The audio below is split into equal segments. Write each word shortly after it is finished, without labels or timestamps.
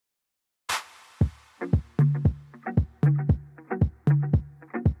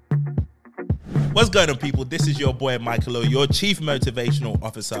What's going on, people? This is your boy Michael O, your Chief Motivational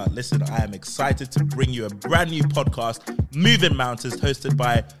Officer. Listen, I am excited to bring you a brand new podcast, Moving Mountains, hosted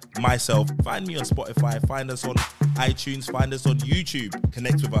by myself. Find me on Spotify, find us on iTunes, find us on YouTube.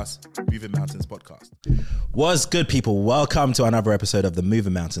 Connect with us, Moving Mountains Podcast. What's good, people? Welcome to another episode of the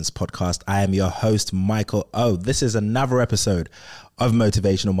Moving Mountains Podcast. I am your host, Michael O. This is another episode of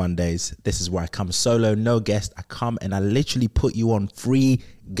Motivational Mondays. This is where I come solo, no guest. I come and I literally put you on free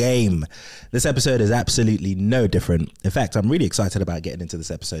game. This episode is absolutely no different. In fact, I'm really excited about getting into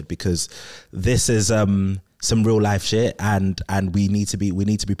this episode because this is some real life shit, and we need to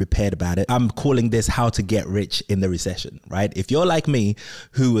be prepared about it. I'm calling this how to get rich in the recession, right? If you're like me,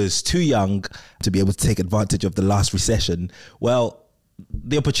 who was too young to be able to take advantage of the last recession, well,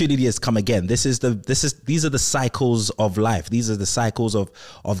 the opportunity has come again. These are the cycles of life. These are the cycles of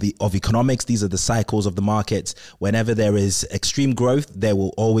economics. These are the cycles of the markets. Whenever there is extreme growth, there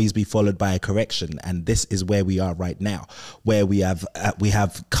will always be followed by a correction. And this is where we are right now, where we have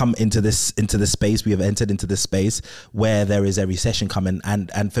come into this space. We have entered into this space where there is a recession coming.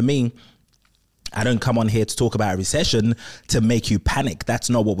 And for me, I don't come on here to talk about a recession to make you panic. That's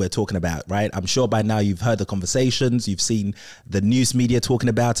not what we're talking about, right? I'm sure by now you've heard the conversations, you've seen the news media talking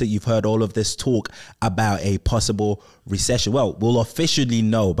about it, you've heard all of this talk about a possible recession. Well, we'll officially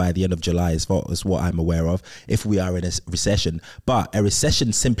know by the end of July, is what I'm aware of, if we are in a recession. But a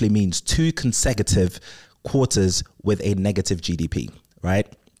recession simply means 2 consecutive quarters with a negative GDP, right?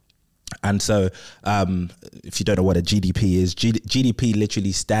 And so if you don't know what a GDP is, GDP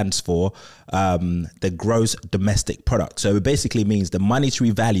literally stands for the gross domestic product. So it basically means the monetary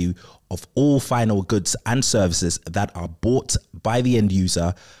value of all final goods and services that are bought by the end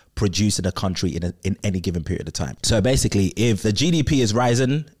user, produced in a country in any given period of time. So basically, if the GDP is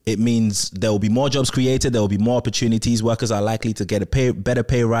rising, it means there will be more jobs created, there will be more opportunities, workers are likely to get a better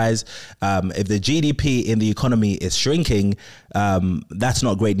pay rise. If the GDP in the economy is shrinking, that's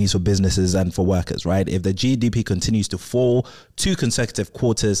not great news for businesses and for workers, right? If the GDP continues to fall 2 consecutive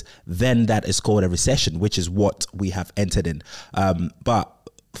quarters, then that is called a recession, which is what we have entered in. But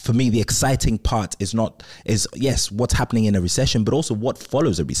for me, the exciting part is yes, what's happening in a recession, but also what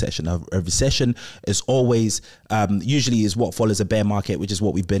follows a recession. A recession is always, usually is what follows a bear market, which is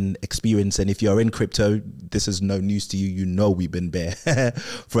what we've been experiencing. If you're in crypto, this is no news to you. You know we've been bear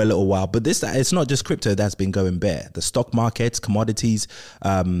for a little while. But it's not just crypto that's been going bear. The stock markets, commodities,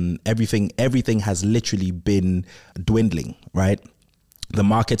 everything has literally been dwindling, right? The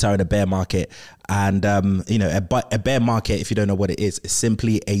markets are in a bear market, and a bear market, if you don't know what it is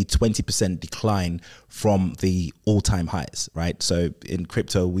simply a 20% decline from the all-time highs, right? So in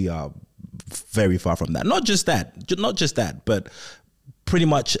crypto, we are very far from that. Not just that, but pretty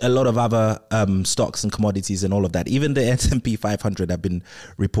much a lot of other stocks and commodities and all of that. Even the S&P 500 have been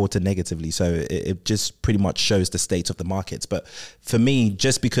reported negatively. So it just pretty much shows the state of the markets. But for me,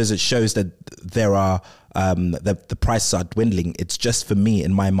 just because it shows that there are the prices are dwindling, it's just, for me,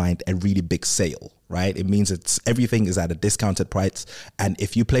 in my mind, a really big sale, right? It means everything is at a discounted price. And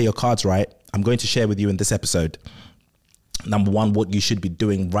if you play your cards right, I'm going to share with you in this episode, number one, what you should be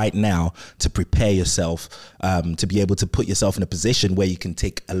doing right now to prepare yourself to be able to put yourself in a position where you can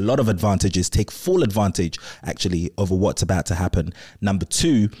take a lot of advantages, take full advantage actually over what's about to happen. Number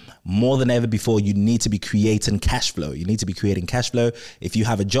 2, more than ever before, you need to be creating cash flow. You need to be creating cash flow. If you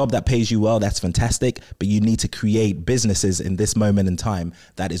have a job that pays you well, that's fantastic, but you need to create businesses in this moment in time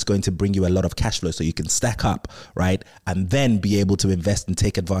that is going to bring you a lot of cash flow so you can stack up, right? And then be able to invest and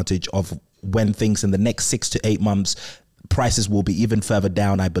take advantage of when things in the next 6 to 8 months, prices will be even further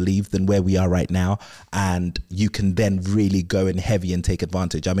down, I believe, than where we are right now, and you can then really go in heavy and take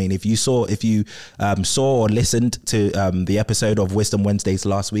advantage. I mean, if you saw or listened to the episode of Wisdom Wednesdays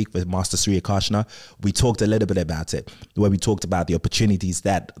last week with Master Sri Akarshana, we talked a little bit about it, where we talked about the opportunities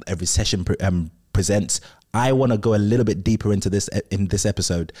that a recession presents. I want to go a little bit deeper into this in this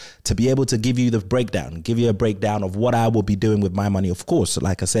episode to be able to give you a breakdown of what I will be doing with my money. Of course,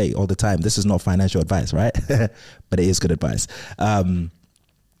 like I say all the time, this is not financial advice, right? But it is good advice.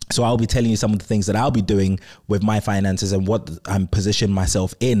 So I'll be telling you some of the things that I'll be doing with my finances and what I'm positioning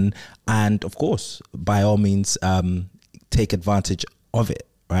myself in. And of course, by all means, take advantage of it,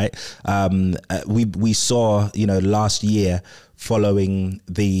 right? We saw, last year,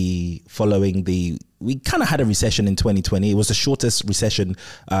 we kind of had a recession in 2020. It was the shortest recession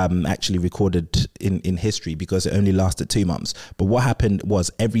actually recorded in history because it only lasted 2 months. But what happened was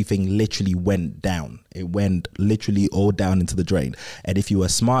everything literally went down. It went literally all down into the drain. And if you were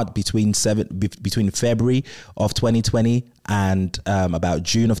smart between February of 2020 and about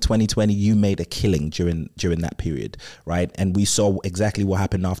June of 2020, you made a killing during that period, right? And we saw exactly what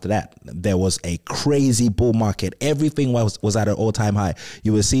happened after that. There was a crazy bull market. Everything was at an all-time high.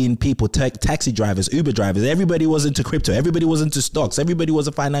 You were seeing people, taxi drivers, Uber drivers, everybody was into crypto, everybody was into stocks, everybody was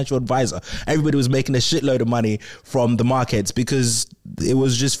a financial advisor, everybody was making a shitload of money from the markets because it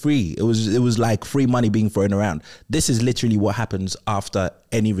was just free. It was like free money being thrown around. This is literally what happens after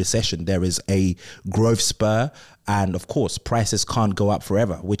any recession. There is a growth spur, and of course prices can't go up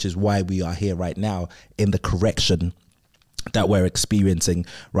forever, which is why we are here right now in the correction that we're experiencing,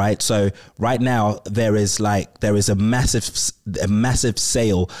 right? So right now there is a massive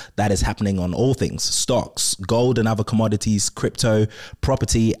sale that is happening on all things: stocks, gold and other commodities, crypto,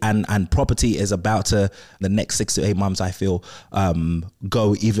 property, and property is about to, the next 6 to 8 months, I feel,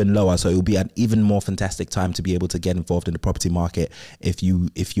 go even lower. So it will be an even more fantastic time to be able to get involved in the property market if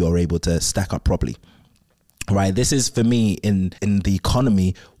you are able to stack up properly. Right, this is for me in the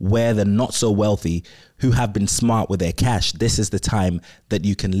economy where the not so wealthy who have been smart with their cash. This is the time that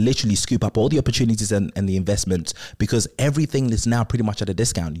you can literally scoop up all the opportunities and the investments, because everything is now pretty much at a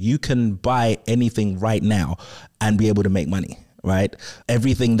discount. You can buy anything right now and be able to make money, right?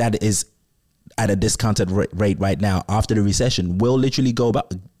 Everything that is at a discounted rate right now after the recession will literally go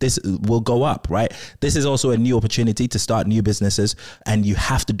up. This will go up, right? This is also a new opportunity to start new businesses, and you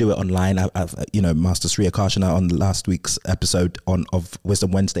have to do it online. Master Sri Akarshana on last week's episode of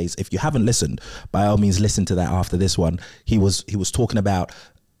Wisdom Wednesdays. If you haven't listened, by all means listen to that after this one. He was talking about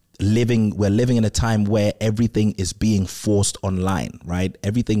we're living in a time where everything is being forced online, right?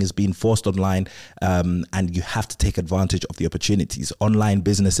 Everything is being forced online, and you have to take advantage of the opportunities. Online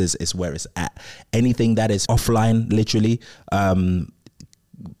businesses is where it's at. Anything that is offline, literally,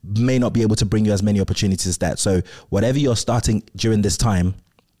 may not be able to bring you as many opportunities as that. So whatever you're starting during this time,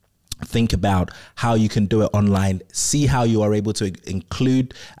 think about how you can do it online. See how you are able to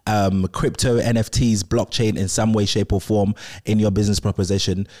include crypto, NFTs, blockchain in some way, shape or form in your business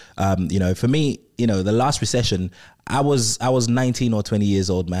proposition. For me, the last recession, I was 19 or 20 years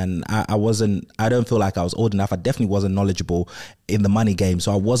old, man. I don't feel like I was old enough. I definitely wasn't knowledgeable in the money game.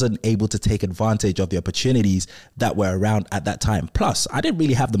 So I wasn't able to take advantage of the opportunities that were around at that time. Plus, I didn't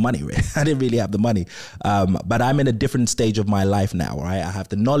really have the money, right? I didn't really have the money. But I'm in a different stage of my life now, right? I have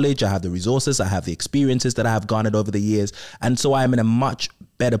the knowledge, I have the resources, I have the experiences that I have garnered over the years. And so I'm in a much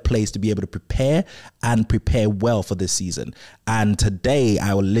better place to be able to prepare well for this season. And today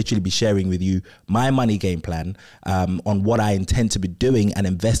I will literally be sharing with you my money game plan on what I intend to be doing and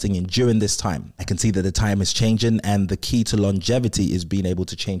investing in during this time. I can see that the time is changing, and the key to longevity is being able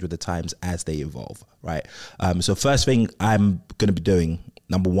to change with the times as they evolve, right? So first thing I'm going to be doing,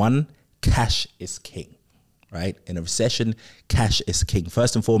 number one, cash is king. Right? In a recession, cash is king.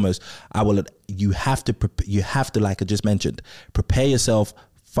 First and foremost, you have to, like I just mentioned, prepare yourself.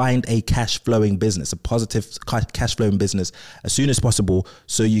 Find a cash flowing business, a positive cash flowing business as soon as possible,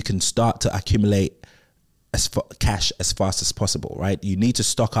 so you can start to accumulate cash as fast as possible, right? You need to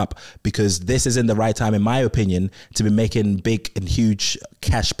stock up, because this isn't the right time, in my opinion, to be making big and huge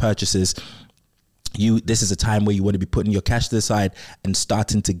cash purchases. This is a time where you want to be putting your cash to the side and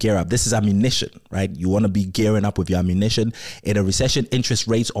starting to gear up. This is ammunition, right? You want to be gearing up with your ammunition. In a recession, interest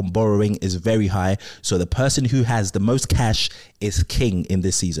rates on borrowing is very high. So the person who has the most cash is king in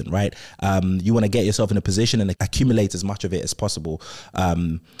this season, right? You want to get yourself in a position and accumulate as much of it as possible.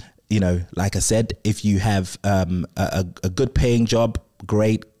 Like I said, if you have a good paying job,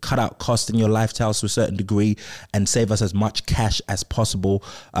 great. Cut out costs in your lifestyle to a certain degree and save us as much cash as possible.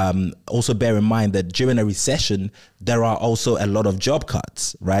 Also bear in mind that during a recession, there are also a lot of job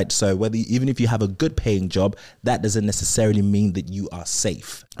cuts, right? So even if you have a good paying job, that doesn't necessarily mean that you are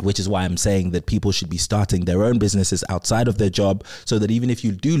safe, which is why I'm saying that people should be starting their own businesses outside of their job, so that even if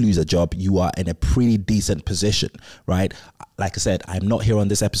you do lose a job, you are in a pretty decent position, right? Like I said, I'm not here on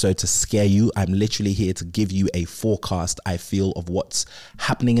this episode to scare you. I'm literally here to give you a forecast, I feel, of what's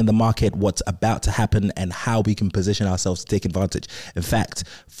happening in the market, what's about to happen, and how we can position ourselves to take advantage. In fact,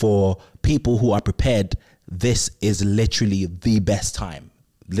 for people who are prepared, this is literally the best time.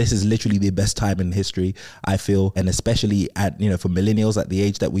 this is literally the best time in history, I feel. And especially at, for millennials at the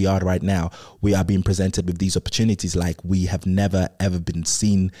age that we are right now, we are being presented with these opportunities like we have never, ever been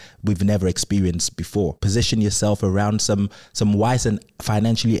seen. We've never experienced before. Position yourself around some wise and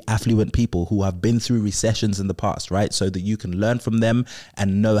financially affluent people who have been through recessions in the past, right? So that you can learn from them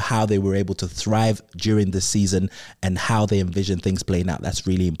and know how they were able to thrive during this season and how they envision things playing out. That's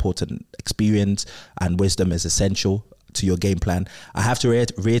really important. Experience and wisdom is essential to your game plan. I have to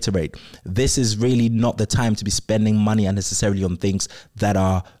reiterate, this is really not the time to be spending money unnecessarily on things that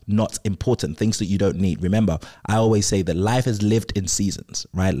are not important, things that you don't need. Remember, I always say that life is lived in seasons,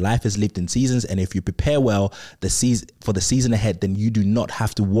 right? Life is lived in seasons, and if you prepare well for the season ahead, then you do not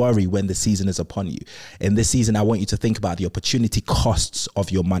have to worry when the season is upon you. In this season, I want you to think about the opportunity costs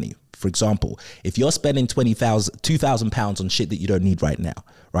of your money. For example, if you're spending £2,000 on shit that you don't need right now,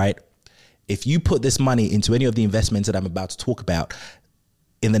 right? If you put this money into any of the investments that I'm about to talk about,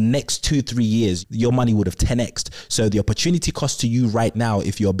 in the next 2-3 years, your money would have 10x'd. So the opportunity cost to you right now,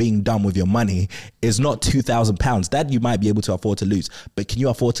 if you're being dumb with your money, is not £2,000. That you might be able to afford to lose. But can you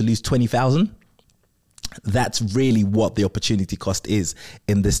afford to lose 20,000? That's really what the opportunity cost is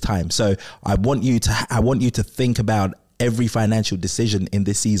in this time. So I want you to think about every financial decision in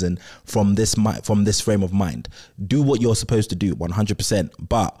this season from this frame of mind. Do what you're supposed to do 100%,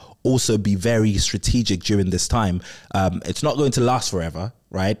 but also be very strategic during this time. It's not going to last forever,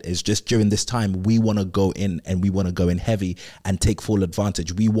 right? It's just during this time, we want to go in and we want to go in heavy and take full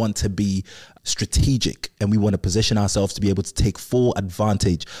advantage. We want to be strategic and we want to position ourselves to be able to take full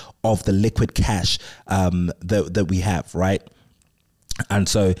advantage of the liquid cash that we have, right? And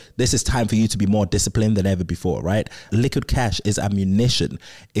so this is time for you to be more disciplined than ever before, right? Liquid cash is ammunition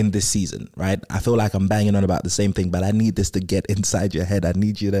in this season, right? I feel like I'm banging on about the same thing, but I need this to get inside your head. I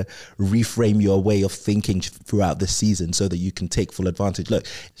need you to reframe your way of thinking throughout the season so that you can take full advantage. Look,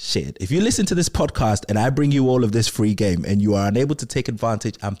 shit, if you listen to this podcast and I bring you all of this free game and you are unable to take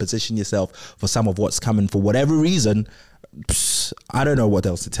advantage and position yourself for some of what's coming for whatever reason, I don't know what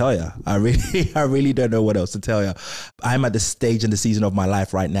else to tell you. I really don't know what else to tell you. I'm at the stage in the season of my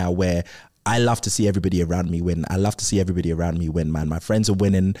life right now where I love to see everybody around me win. I love to see everybody around me win, man. My friends are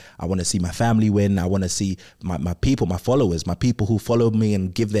winning. I want to see my family win. I want to see my people, my followers, my people who follow me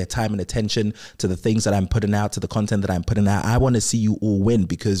and give their time and attention to the things that I'm putting out, to the content that I'm putting out. I want to see you all win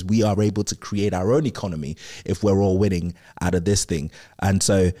because we are able to create our own economy if we're all winning out of this thing. And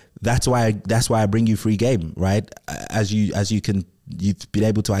so that's why I bring you free game, right? As you've been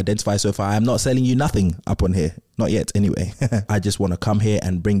able to identify so far, I'm not selling you nothing up on here. Not yet, anyway. I just want to come here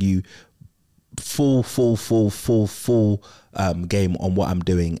and bring you full game on what I'm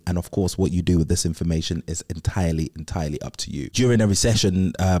doing, and of course what you do with this information is entirely up to you. During a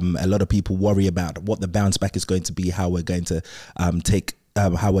recession, a lot of people worry about what the bounce back is going to be, how we're going to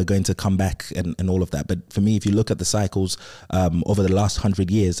how we're going to come back and all of that. But for me, if you look at the cycles over the last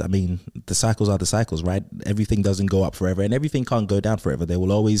 100 years, I mean, the cycles are the cycles, right? Everything doesn't go up forever and everything can't go down forever. There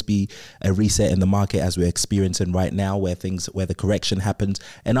will always be a reset in the market as we're experiencing right now, where the correction happens.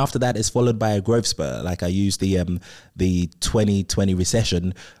 And after that is followed by a growth spurt. Like I used the 2020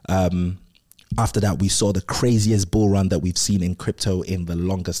 recession. After that, we saw the craziest bull run that we've seen in crypto in the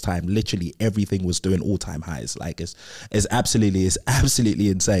longest time. Literally everything was doing all-time highs. Like it's absolutely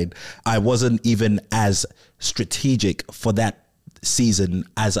insane. I wasn't even as strategic for that season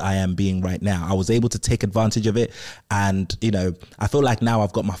as I am being right now. I was able to take advantage of it, and I feel like now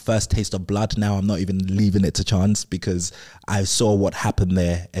I've got my first taste of blood. Now I'm not even leaving it to chance because I saw what happened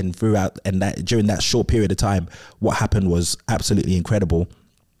there, and during that short period of time, what happened was absolutely incredible.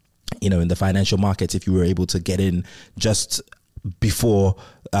 In the financial markets, if you were able to get in just before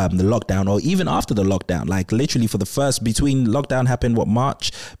the lockdown or even after the lockdown, like literally between lockdown happened,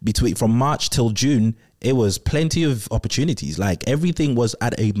 from March till June, it was plenty of opportunities. Like everything was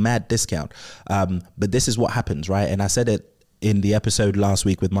at a mad discount. But this is what happens, right? And I said it in the episode last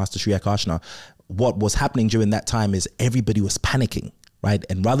week with Master Shri Akarshna. What was happening during that time is everybody was panicking, right?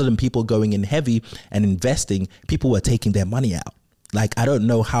 And rather than people going in heavy and investing, people were taking their money out. Like, I don't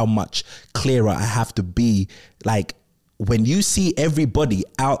know how much clearer I have to be. Like, when you see everybody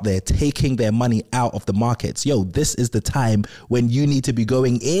out there taking their money out of the markets, this is the time when you need to be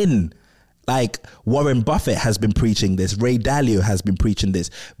going in. Like Warren Buffett has been preaching this. Ray Dalio has been preaching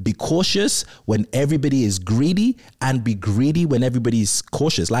this. Be cautious when everybody is greedy and be greedy when everybody is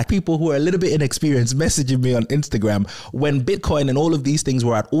cautious. Like people who are a little bit inexperienced messaging me on Instagram when Bitcoin and all of these things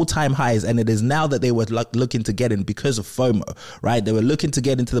were at all-time highs, and it is now that they were looking to get in because of FOMO, right? They were looking to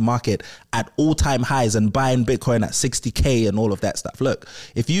get into the market at all-time highs and buying Bitcoin at 60K and all of that stuff. Look,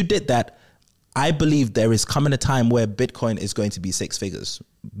 if you did that, I believe there is coming a time where Bitcoin is going to be six figures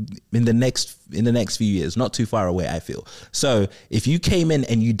in the next few years, not too far away, I feel. So if you came in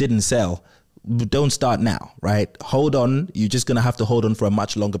and you didn't sell, don't start now, right? Hold on. You're just going to have to hold on for a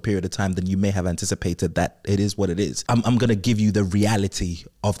much longer period of time than you may have anticipated. That it is what it is. I'm going to give you the reality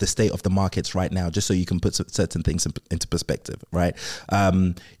of the state of the markets right now, just so you can put certain things into perspective, right?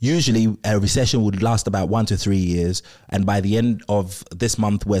 Usually a recession would last about 1 to 3 years. And by the end of this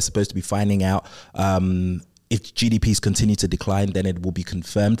month, we're supposed to be finding out if GDPs continue to decline, then it will be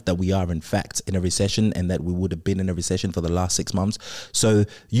confirmed that we are in fact in a recession and that we would have been in a recession for the last 6 months. So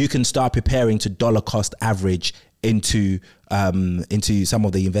you can start preparing to dollar cost average into some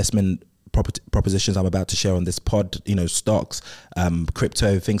of the investment propositions I'm about to share on this pod, stocks,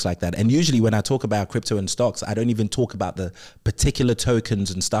 crypto, things like that. And usually when I talk about crypto and stocks, I don't even talk about the particular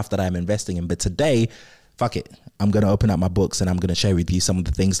tokens and stuff that I'm investing in. But today, fuck it, I'm going to open up my books and I'm going to share with you some of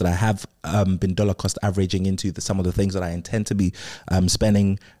the things that I have been dollar cost averaging into, some of the things that I intend to be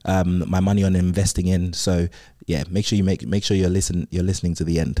spending my money on investing in. So yeah, make sure you're listening to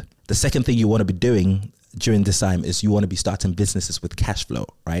the end. The second thing you want to be doing during this time is you want to be starting businesses with cash flow,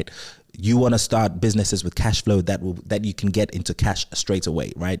 right? You want to start businesses with cash flow that you can get into cash straight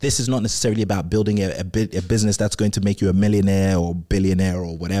away, right? This is not necessarily about building a business that's going to make you a millionaire or billionaire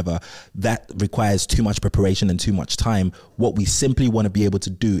or whatever. That requires too much preparation and too much time. What we simply want to be able to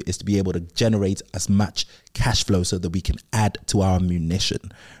do is to be able to generate as much cash flow so that we can add to our ammunition,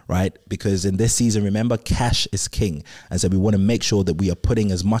 right? Because in this season, remember, cash is king. And so we want to make sure that we are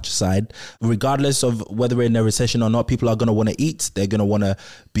putting as much aside, regardless of whether we're in a recession or not. People are going to want to eat. They're going to want to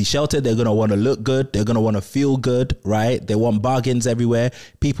be sheltered. They're going to want to look good. They're going to want to feel good, right? They want bargains everywhere.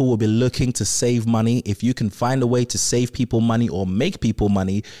 People will be looking to save money. If you can find a way to save people money or make people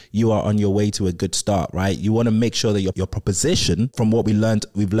money, you are on your way to a good start, right? You want to make sure that your proposition, from what we've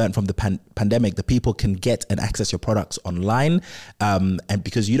learned from the pandemic, the people can get and access your products online. And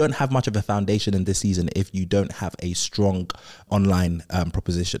because you don't have much of a foundation in this season if you don't have a strong online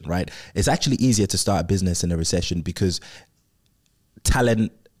proposition, right? It's actually easier to start a business in a recession because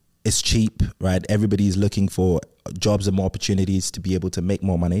talent is cheap, right? Everybody is looking for jobs and more opportunities to be able to make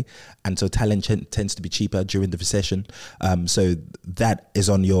more money. And so talent tends to be cheaper during the recession. So that is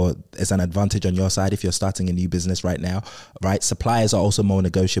an advantage on your side if you're starting a new business right now, right? Suppliers are also more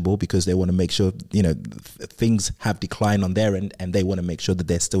negotiable because they want to make sure, things have declined on their end and they want to make sure that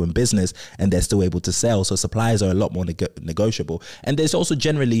they're still in business and they're still able to sell. So suppliers are a lot more negotiable. And there's also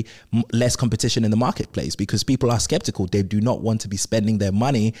generally less competition in the marketplace because people are skeptical. They do not want to be spending their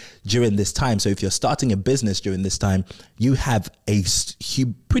money during this time. So if you're starting a business during this time, you have a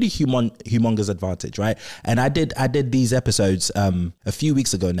pretty humongous advantage, right? And I did these episodes a few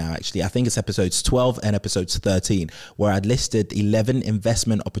weeks ago now, actually. I think it's episodes 12 and episodes 13, where I listed 11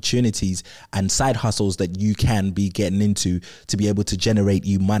 investment opportunities and side hustles that you can be getting into to be able to generate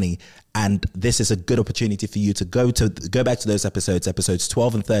you money. And this is a good opportunity for you to go back to those episodes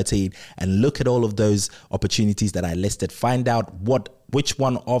 12 and 13, and look at all of those opportunities that I listed. Find out which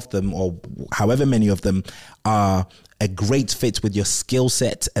one of them, or however many of them, are a great fit with your skill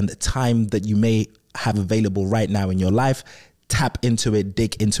set and the time that you may have available right now in your life. Tap into it,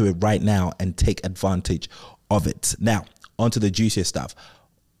 dig into it right now, and take advantage of it. Now, onto the juicier stuff.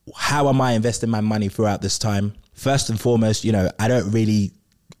 How am I investing my money throughout this time? First and foremost,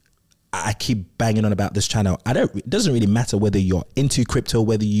 I keep banging on about this channel. It doesn't really matter whether you're into crypto,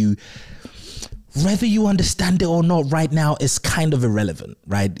 whether you understand it or not right now is kind of irrelevant,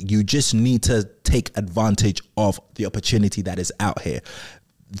 right? You just need to take advantage of the opportunity that is out here.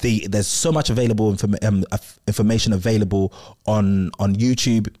 There's so much available information available on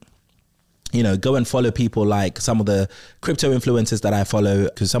YouTube. Go and follow people like some of the crypto influencers that I follow,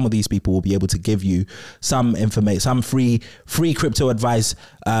 because some of these people will be able to give you some information, some free crypto advice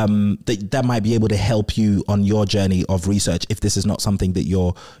that might be able to help you on your journey of research if this is not something that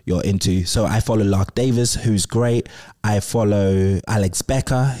you're into. So I follow Lark Davis, who's great. I follow Alex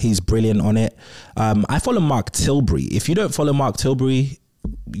Becker, he's brilliant on it. I follow Mark Tilbury. If you don't follow Mark Tilbury,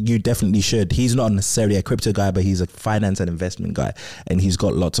 you definitely should. He's not necessarily a crypto guy, but he's a finance and investment guy, and he's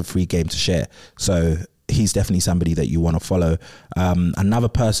got lots of free game to share. So he's definitely somebody that you want to follow. Another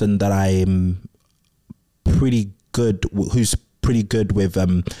person that I'm who's pretty good with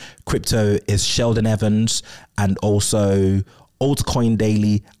crypto is Sheldon Evans, and also Altcoin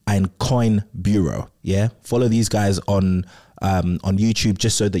Daily and Coin Bureau. Yeah, follow these guys on YouTube,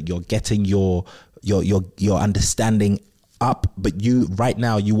 just so that you're getting your understanding up. But right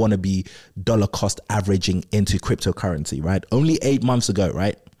now you want to be dollar cost averaging into cryptocurrency, right? Only 8 months ago,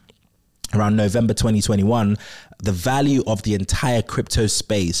 right? around November 2021, the value of the entire crypto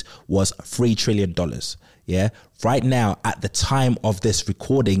space was $3 trillion. Yeah. Right now, at the time of this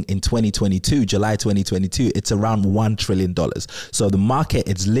recording in 2022, July 2022, it's around $1 trillion. So the market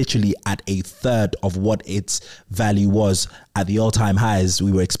is literally at a third of what its value was at the all-time highs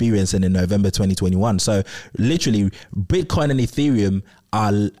we were experiencing in November 2021. So literally, Bitcoin and Ethereum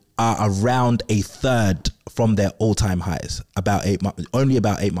are around a third from their all-time highs only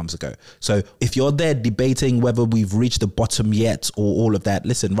about 8 months ago. So if you're there debating whether we've reached the bottom yet or all of that,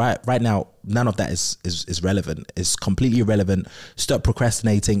 listen, right now, none of that is relevant. It's completely irrelevant. Stop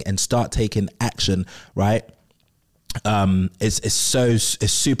procrastinating and start taking action, right? It's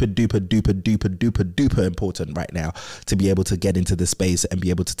super duper important right now to be able to get into the space and be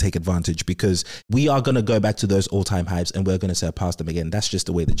able to take advantage, because we are going to go back to those all-time highs and we're going to surpass them again. That's just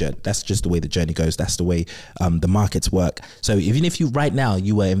the way the journey goes. That's the way the markets work. So even if you right now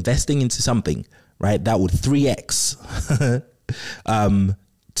you were investing into something, right, that would 3x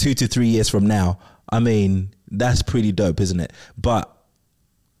 2 to 3 years from now, I mean, that's pretty dope, isn't it? But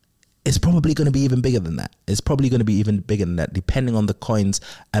it's probably going to be even bigger than that. It's probably going to be even bigger than that, depending on the coins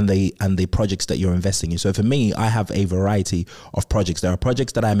and the projects that you're investing in. So for me, I have a variety of projects. There are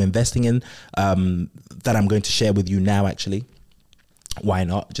projects that I'm investing in that I'm going to share with you now, actually. Why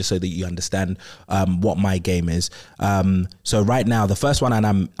not? Just so that you understand what my game is. So right now, the first one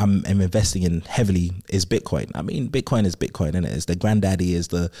I'm investing in heavily is Bitcoin. I mean, Bitcoin is Bitcoin, isn't it? It's the granddaddy, is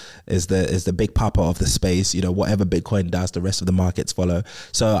the big papa of the space. You know, whatever Bitcoin does, the rest of the markets follow.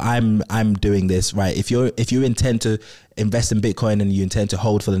 So I'm doing this, right. If you intend to invest in Bitcoin and you intend to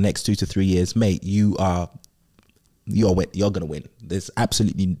hold for the next 2 to 3 years, mate, you're gonna win. There's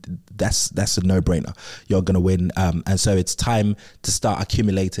absolutely that's a no-brainer. You're gonna win, and so it's time to start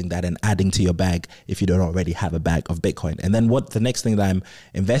accumulating that and adding to your bag if you don't already have a bag of Bitcoin. And then the next thing that I'm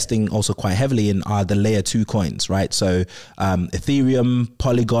investing also quite heavily in are the layer 2 coins, right? So Ethereum,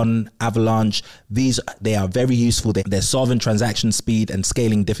 Polygon, Avalanche, they are very useful. They're solving transaction speed and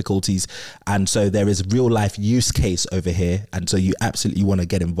scaling difficulties, and so there is real life use case over here, and so you absolutely want to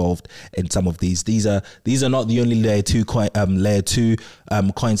get involved in some of these. These are not the only layer 2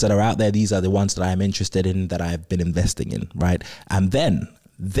 coins that are out there. These are the ones that I am interested in, that I've been investing in, right? And then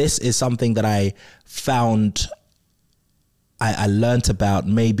this is something that I found, I learned about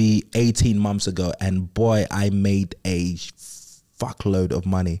maybe 18 months ago, and boy, I made a fuckload of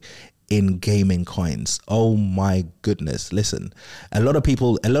money in gaming coins. Oh my goodness. Listen, a lot of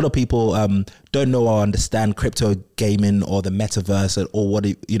people don't know or understand crypto gaming or the metaverse or what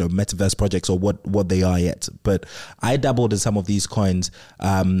metaverse projects or what they are yet. But I dabbled in some of these coins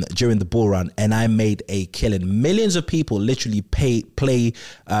during the bull run, and I made a killing. Millions of people literally play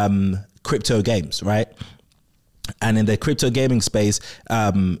crypto games, right? And in the crypto gaming space,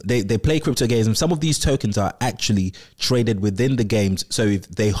 they play crypto games, and some of these tokens are actually traded within the games. So if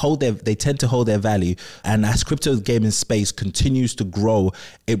they tend to hold their value. And as crypto gaming space continues to grow,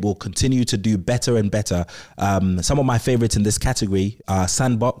 it will continue to do better and better. Some of my favorites in this category are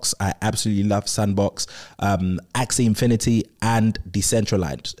Sandbox. I absolutely love Sandbox, Axie Infinity, and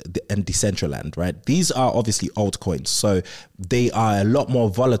Decentraland, right? These are obviously altcoins, so they are a lot more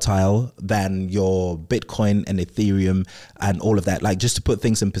volatile than your Bitcoin and Ethereum and all of that. Like, just to put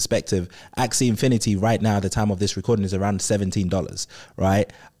things in perspective, Axie Infinity right now at the time of this recording is around $17,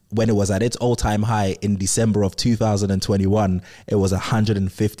 right? When it was at its all-time high in December of 2021, it was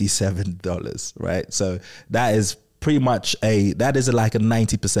 $157, right? So that is pretty much like a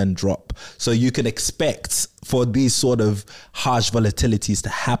 90% drop. So you can expect for these sort of harsh volatilities to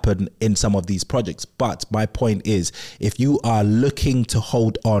happen in some of these projects. But my point is, if you are looking to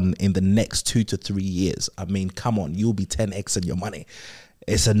hold on in the next 2 to 3 years, I mean, come on, you'll be 10x in your money.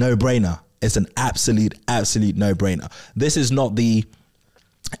 It's a no-brainer. It's an absolute no-brainer. This is not the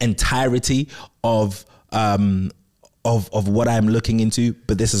entirety of what I'm looking into,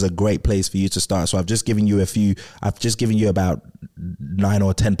 but this is a great place for you to start. So I've just given you about 9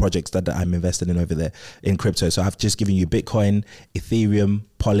 or 10 projects that I'm invested in over there in crypto. So I've just given you Bitcoin, Ethereum,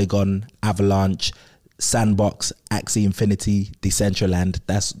 Polygon, Avalanche, Sandbox, Axie Infinity, Decentraland.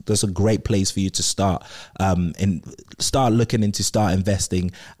 That's a great place for you to start start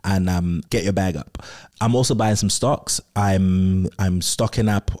investing and get your bag up. I'm also buying some stocks. I'm stocking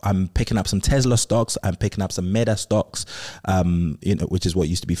up. I'm picking up some Tesla stocks. I'm picking up some Meta stocks, which is what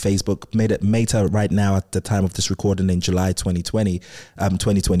used to be Facebook. Meta right now at the time of this recording in July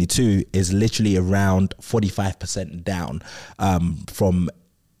 2022 is literally around 45% down from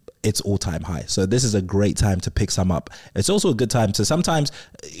its all-time high. So this is a great time to pick some up. It's also a good time to sometimes,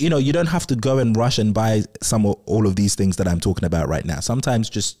 you don't have to go and rush and buy all of these things that I'm talking about right now. Sometimes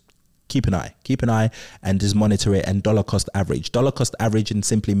just keep an eye and just monitor it. And dollar cost averaging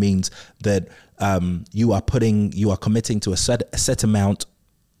simply means that you are committing to a set amount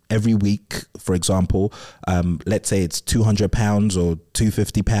every week. For example, let's say it's £200 or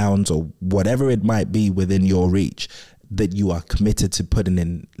 £250 or whatever it might be within your reach, that you are committed to putting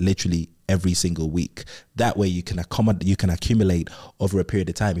in literally every single week. That way you can accumulate over a period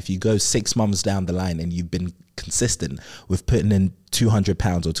of time. If you go 6 months down the line and you've been consistent with putting in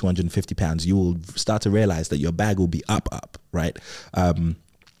 £200 or £250, you will start to realize that your bag will be up, right?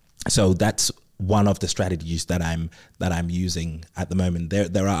 So that's one of the strategies that I'm using at the moment.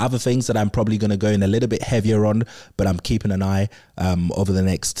 There are other things that I'm probably going to go in a little bit heavier on, but I'm keeping an eye over the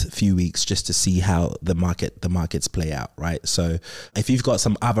next few weeks just to see how the markets play out, right? So if you've got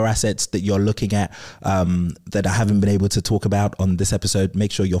some other assets that you're looking at that I haven't been able to talk about on this episode,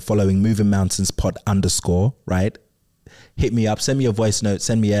 make sure you're following Moving Mountains Pod _, right? Hit me up, send me a voice note,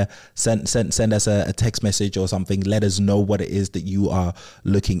 send us a text message or something. Let us know what it is that you are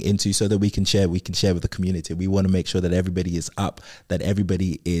looking into so that we can share with the community. We want to make sure that everybody is up, that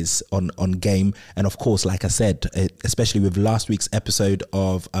everybody is on game. And of course, like I said, especially with last week's episode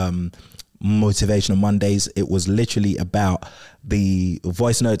of Motivational Mondays, it was literally about the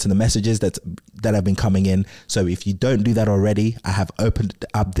voice notes and the messages that have been coming in. So if you don't do that already, I have opened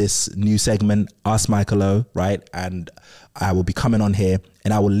up this new segment, Ask Michael O, right? And I will be coming on here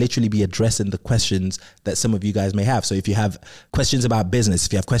and I will literally be addressing the questions that some of you guys may have. So if you have questions about business,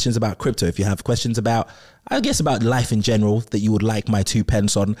 if you have questions about crypto, if you have questions about life in general that you would like my 2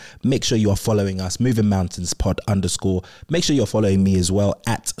 pence on, make sure you are following us, Moving Mountains Pod _. Make sure you're following me as well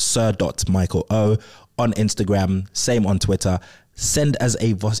at sir.michaelo on Instagram, same on Twitter. Send us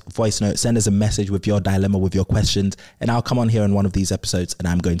a voice note, send us a message with your dilemma, with your questions, and I'll come on here in one of these episodes and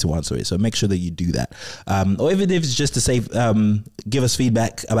I'm going to answer it. So make sure that you do that. Or even if it's just to say, give us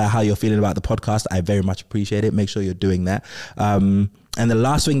feedback about how you're feeling about the podcast, I very much appreciate it. Make sure you're doing that. And the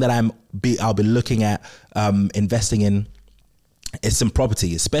last thing that I'll be looking at investing in is some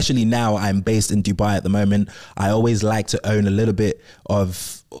property, especially now I'm based in Dubai at the moment. I always like to own a little bit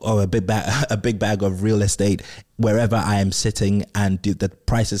of a big bag of real estate wherever I am sitting, and the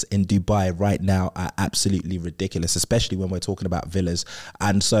prices in Dubai right now are absolutely ridiculous, especially when we're talking about villas.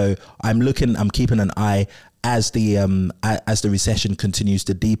 And so I'm keeping an eye as the recession continues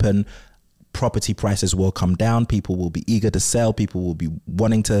to deepen. Property prices will come down. People will be eager to sell. People will be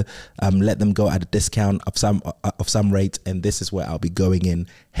wanting to let them go at a discount of some rate, and this is where I'll be going in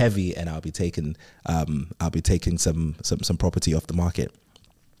heavy, and I'll be taking some property off the market.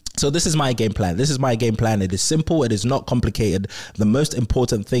 So this is my game plan. It is simple. It is not complicated. The most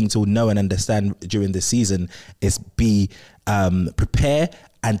important thing to know and understand during this season is prepare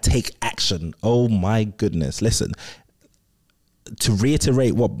and take action. Oh my goodness. Listen, to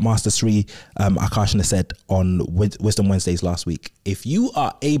reiterate what Master Sri Akarshana said on Wisdom Wednesdays last week, if you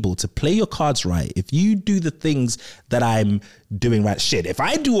are able to play your cards right, if you do the things that I'm doing right, if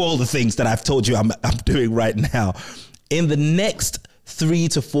I do all the things that I've told you I'm doing right now, in the next 3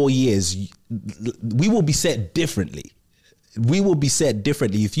 to 4 years, we will be set differently.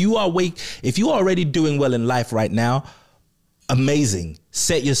 If you are already doing well in life right now, amazing.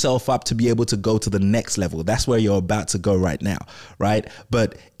 Set yourself up to be able to go to the next level. That's where you're about to go right now, right?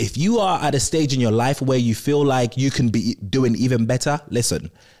 But if you are at a stage in your life where you feel like you can be doing even better,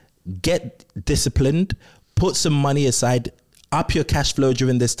 listen, get disciplined, put some money aside, up your cash flow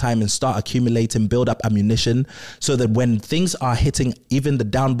during this time and start accumulating, build up ammunition so that when things are hitting even the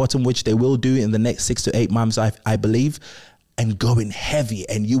down bottom, which they will do in the next 6 to 8 months, I believe, and going heavy,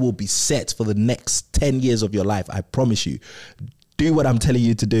 and you will be set for the next 10 years of your life. I promise you. Do what I'm telling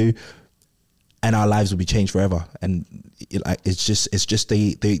you to do, and our lives will be changed forever. And it's just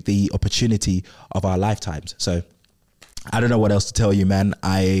the opportunity of our lifetimes. So I don't know what else to tell you, man.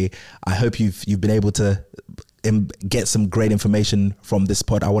 I hope you've been able to get some great information from this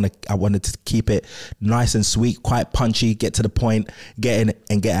pod. I wanted to keep it nice and sweet, quite punchy, get to the point, get in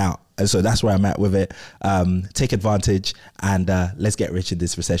and get out. And so that's where I'm at with it. Take advantage and let's get rich in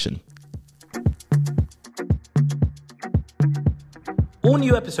this recession. All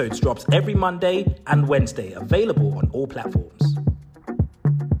new episodes drops every Monday and Wednesday, available on all platforms.